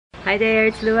Hi there,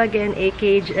 it's Lou again,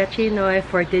 aka Chinoy.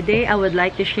 For today, I would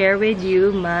like to share with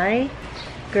you my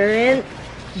current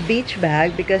beach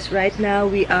bag because right now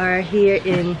we are here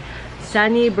in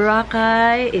sunny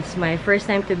Boracay. It's my first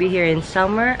time to be here in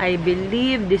summer. I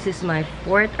believe this is my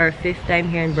 4th or 5th time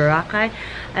here in Boracay.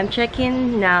 I'm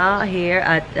checking now here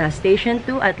at Station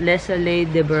 2 at Le Soleil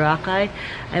de Boracay.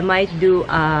 I might do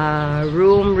a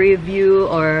room review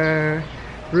or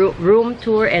room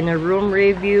tour and a room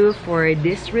review for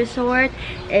this resort,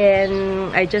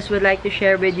 and I just would like to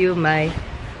share with you my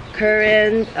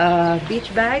current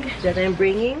beach bag that I'm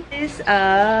bringing. This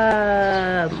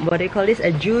what do you call this,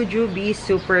 a JuJuBe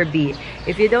SuperBe.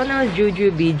 If you don't know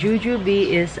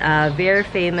JuJuBe is a very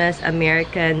famous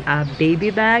American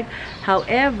baby bag.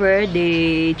 However,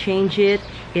 they change it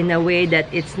in a way that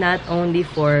it's not only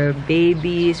for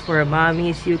babies, for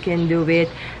mommies. You can do it,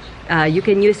 you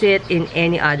can use it in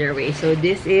any other way. So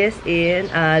this is in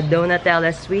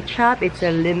Donatella Sweet Shop. It's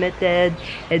a limited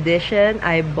edition.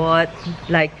 I bought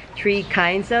like 3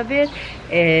 kinds of it,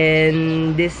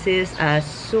 and this is a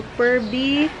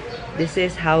SuperBe. This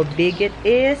is how big it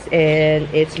is, and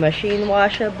it's machine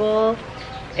washable,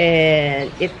 and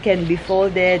it can be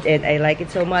folded, and I like it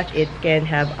so much. It can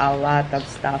have a lot of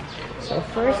stuff. So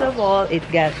first of all, it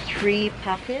got 3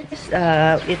 pockets.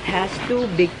 It has 2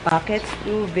 big pockets,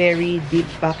 2 very deep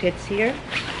pockets here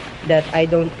that I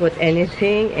don't put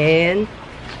anything in,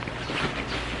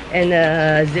 and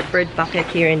a zippered pocket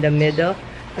here in the middle.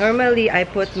 Normally, I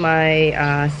put my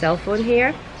cell phone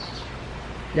here,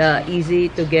 the easy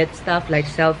to get stuff like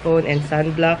cell phone and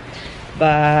sunblock.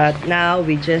 But now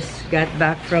we just got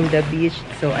back from the beach,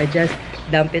 so I just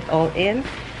dump it all in.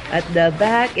 At the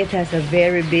back, it has a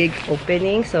very big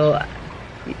opening, so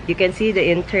you can see the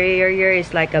interior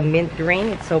is like a mint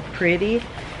green. It's so pretty.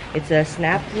 It's a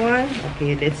snap one.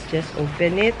 Okay, let's just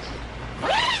open it.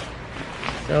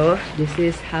 So this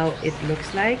is how it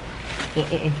looks like.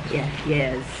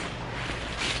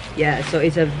 Yeah, so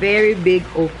it's a very big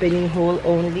opening hole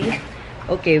only.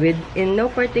 Okay, in no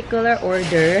particular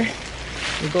order,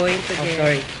 I'm going to get...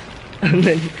 sorry.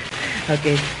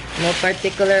 Okay, no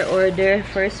particular order.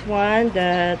 First one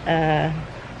that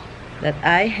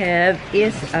I have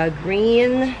is a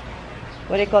green,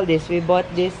 what do you call this? We bought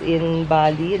this in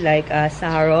Bali, like a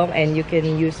sarong, and you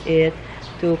can use it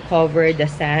to cover the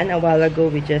sand. A while ago,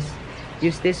 we just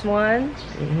used this one.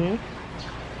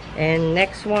 And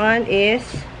next one is,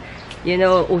 you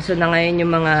know, uso na ngayon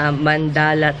yung mga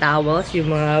mandala towels, yung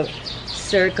mga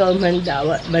circle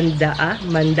mandala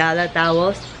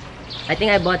towels. I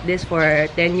think I bought this for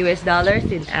 $10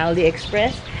 in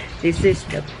AliExpress. This is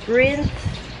the print.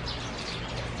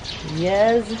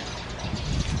 Yes.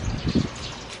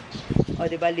 Oh,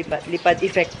 diba? Lipat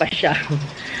effect pa siya.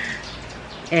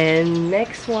 And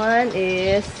next one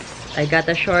is, I got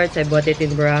a shorts. I bought it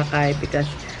in Boracay because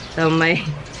some of my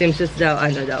swimsuits daw,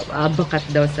 bakat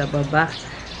daw sa baba.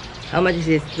 How much is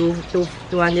this?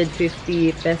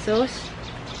 250 pesos.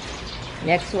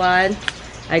 Next one,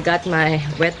 I got my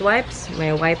wet wipes,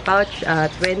 my wipe pouch,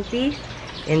 20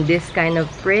 in this kind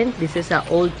of print. This is an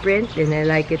old print, and I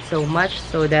like it so much,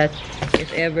 so that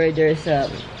if ever there's a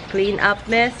clean up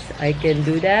mess, I can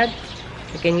do that.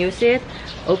 I can use it.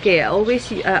 Okay, I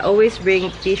always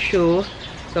bring tissue,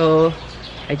 so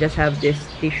I just have this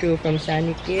tissue from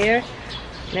Sanicare.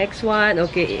 Next one,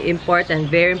 okay, important,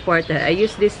 very important. I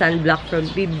use this sunblock from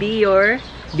Biore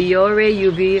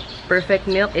UV Perfect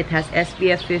Milk. It has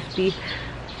SPF 50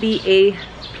 PA++.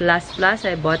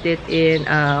 I bought it in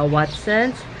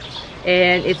Watson's,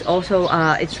 and it's also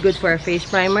it's good for a face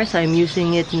primer, so I'm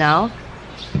using it now.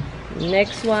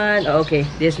 Next one, okay,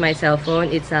 this is my cell phone.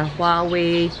 It's a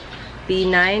Huawei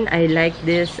P9. I like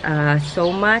this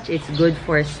so much. It's good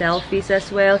for selfies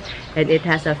as well, and it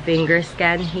has a finger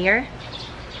scan here,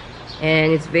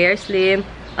 and it's very slim.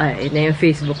 Ito na yung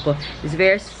Facebook ko. It's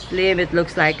very slim. It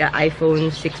looks like an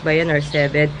iPhone 6 ba yun or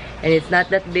 7, and it's not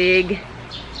that big,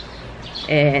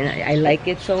 and I like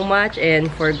it so much. And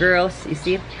for girls, you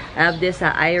see, I have this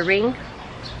eye ring.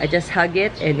 I just hug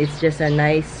it, and it's just a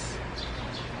nice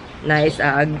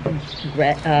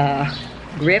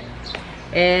grip.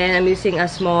 And I'm using a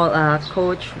small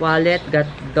Coach wallet, got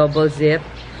double zip.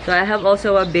 So I have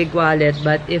also a big wallet,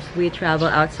 but if we travel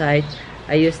outside,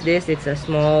 I use this. It's a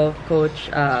small Coach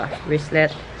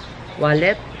wristlet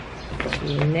wallet.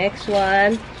 Okay, next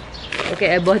one.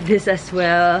 Okay, I bought this as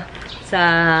well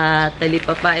sa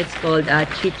Talipapa. It's called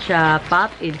Chicha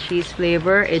Pop in cheese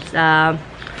flavor. It's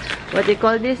what do you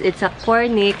call this? It's a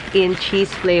cornic in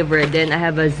cheese flavor. Then I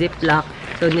have a Ziploc.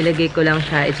 So nilagay ko lang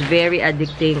siya. It's very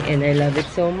addicting, and I love it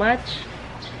so much.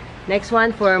 Next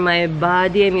one, for my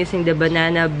body, I'm using the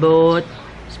Banana Boat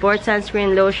Sport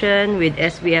sunscreen lotion with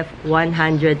SPF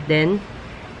 110.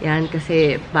 Yan,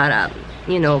 kasi para,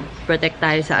 you know, protect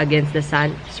tayo sa against the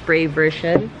sun. Spray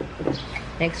version.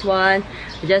 Next one,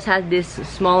 I just had this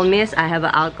small mist. I have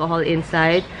alcohol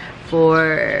inside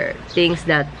for things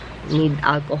that need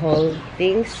alcohol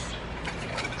things.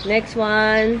 Next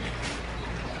one,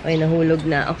 ay nahulog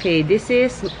na. Okay, this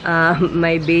is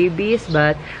my babies,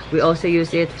 but we also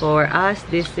use it for us.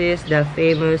 This is the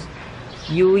famous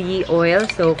JuJuBe oil.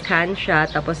 So, can siya.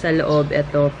 Tapos sa loob,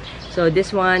 ito. So, this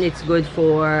one, it's good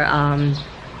for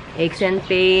aches and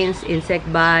pains, insect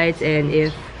bites, and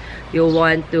if you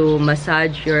want to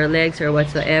massage your legs or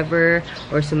whatsoever,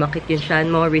 or sumakit yung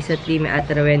tiyan mo. Recently, may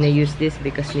ate Rowena used this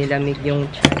because nilamig yung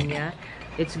tiyan niya.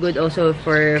 It's good also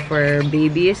for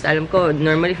babies. Alam ko,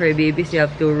 normally for babies, you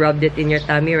have to rub it in your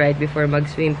tummy right before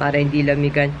mag-swim para hindi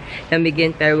lamigin.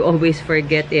 Pero we always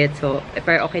forget it. So,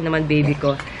 pero okay naman baby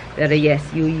ko. Pero yes,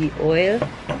 JuJuBe oil.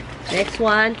 Next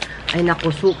one. Ay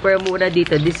naku, super mura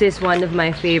dito. This is one of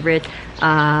my favorite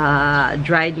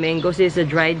dried mangoes. This is a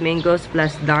dried mangoes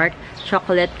plus dark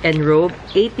chocolate and robe.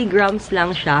 80 grams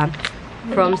lang siya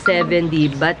from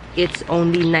 70, but it's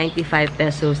only 95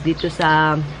 pesos. Dito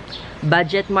sa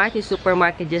Budget Mart, yung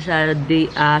supermarket dyan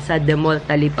sa The Mall,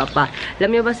 Talipapa.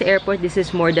 Alam niyo ba sa airport, this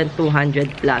is more than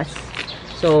 200 plus.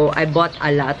 So, I bought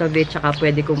a lot of it. Tsaka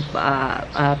pwede kong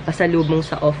pasalubong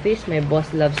sa office. My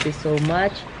boss loves this so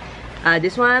much.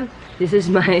 This one, this is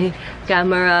my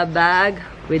camera bag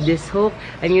with this hook.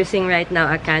 I'm using right now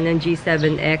a Canon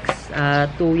G7X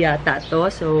 2 yata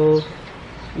to. So,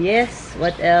 yes.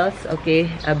 What else? Okay,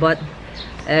 I bought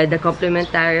the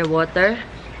complimentary water.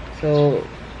 So,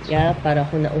 yeah, para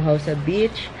ko nauhaw sa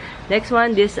beach. Next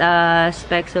one, this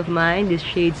specs of mine, this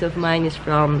shades of mine is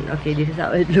from, okay, this is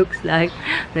how it looks like.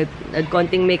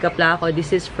 Nagkonting makeup lang ako. This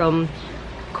is from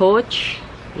Coach.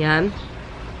 Yan.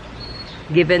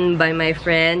 Given by my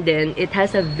friend. And it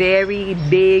has a very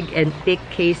big and thick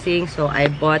casing. So,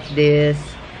 I bought this,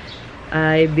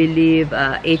 I believe,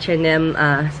 H&M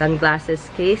sunglasses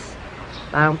case.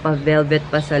 Parang pa-velvet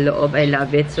pa sa loob. I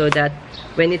love it. So that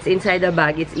when it's inside the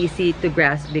bag, it's easy to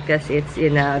grasp because it's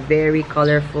in a very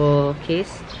colorful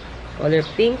case. Color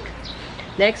pink.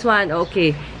 Next one,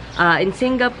 okay. In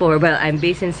Singapore, well, I'm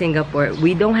based in Singapore.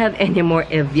 We don't have any more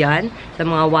Evian sa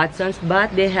mga Watsons,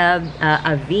 but they have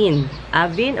Avene.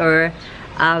 Avene or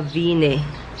Avene.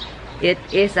 It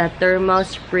is a thermal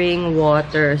spring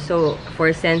water. So,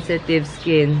 for sensitive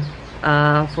skin,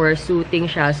 for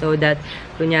soothing siya. So that,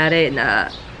 kunyari, na,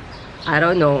 I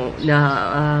don't know,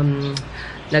 na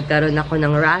nagkaroon ako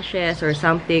ng rashes or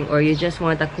something, or you just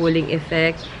want a cooling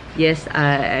effect. Yes,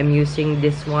 I'm using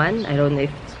this one. I don't know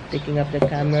if it's picking up the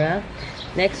camera.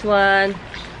 Next one.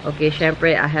 Okay,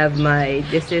 syempre, I have my,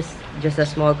 this is just a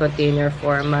small container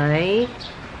for my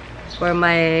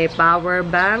power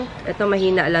bank. Ito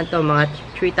mahina lang to, mga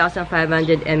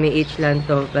 3,500 mAh lang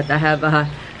to. But I have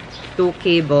 2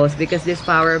 cables because this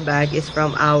power bank is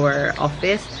from our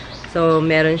office. So,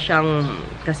 meron siyang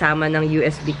kasama ng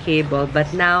USB cable.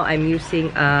 But now, I'm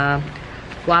using a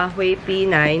Huawei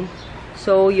P9.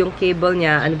 So, yung cable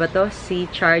niya, ano ba to? C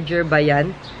charger ba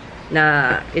yan?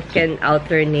 Na it can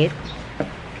alternate.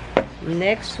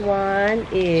 Next one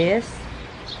is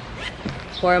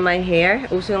for my hair.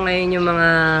 Uso ngayon yung mga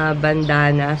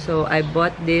bandana. So, I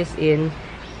bought this in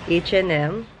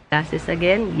H&M. Glasses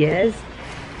again. Yes.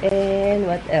 And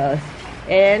what else?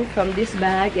 And from this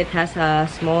bag, it has a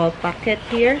small pocket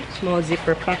here. Small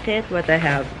zipper pocket. What I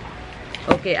have?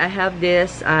 Okay, I have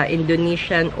this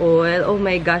Indonesian oil. Oh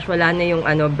my gosh, wala na yung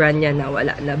ano, brand niya na.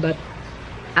 Wala na. But,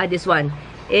 this one.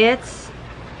 It's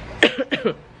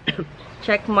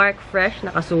Checkmark Fresh,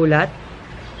 nakasulat.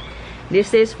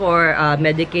 This is for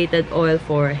medicated oil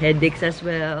for headaches as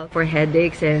well. For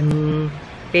headaches and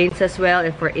pains as well.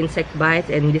 And for insect bites.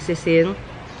 And this is in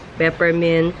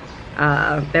peppermint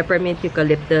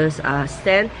eucalyptus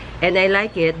scent, and I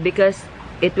like it because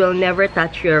it will never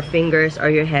touch your fingers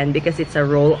or your hand because it's a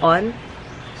roll-on,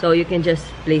 so you can just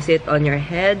place it on your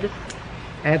head.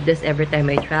 I have this every time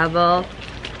I travel.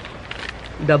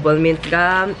 Double mint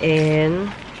gum,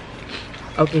 and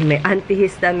okay, may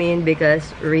antihistamine because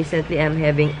recently I'm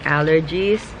having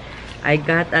allergies. I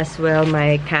got as well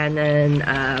my Canon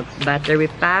battery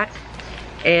pack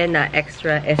and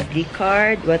extra SD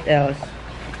card. What else?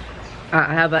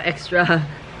 I have an extra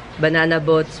Banana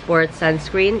Boat Sport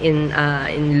sunscreen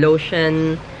in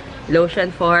lotion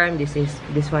form.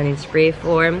 This one in spray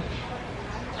form.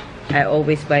 I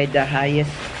always buy the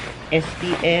highest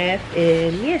SPF,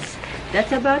 and yes,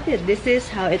 that's about it. This is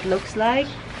how it looks like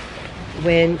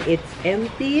when it's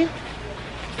empty,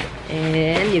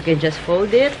 and you can just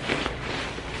fold it.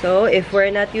 So if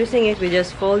we're not using it, we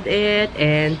just fold it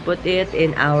and put it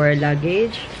in our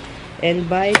luggage. And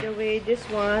by the way, this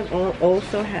one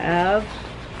also have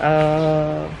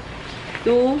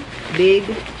 2 big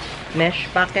mesh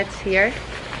pockets here.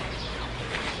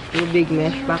 2 big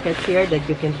mesh pockets here that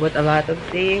you can put a lot of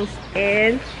things.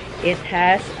 And it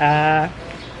has a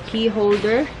key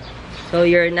holder. So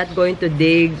you're not going to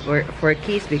dig for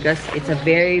keys because it's a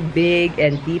very big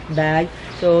and deep bag.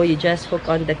 So you just hook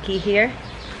on the key here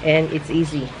and it's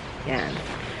easy. Yeah.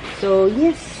 So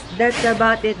yes, that's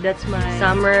about it. That's my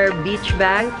summer beach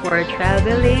bag for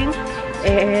traveling.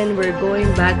 And we're going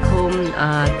back home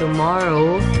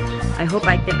tomorrow. I hope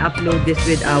I can upload this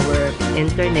with our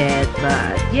internet.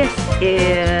 But yes,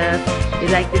 if you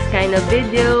like this kind of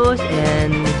videos,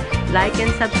 and like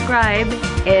and subscribe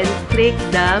and click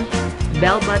the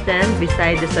bell button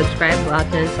beside the subscribe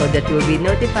button so that you'll be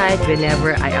notified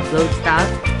whenever I upload stuff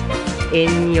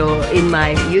in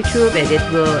my YouTube,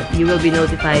 and you will be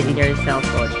notified in your cell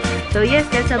phone. So yes,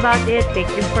 that's about it. Thank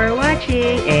you for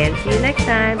watching and see you next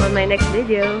time on my next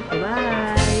video. Bye.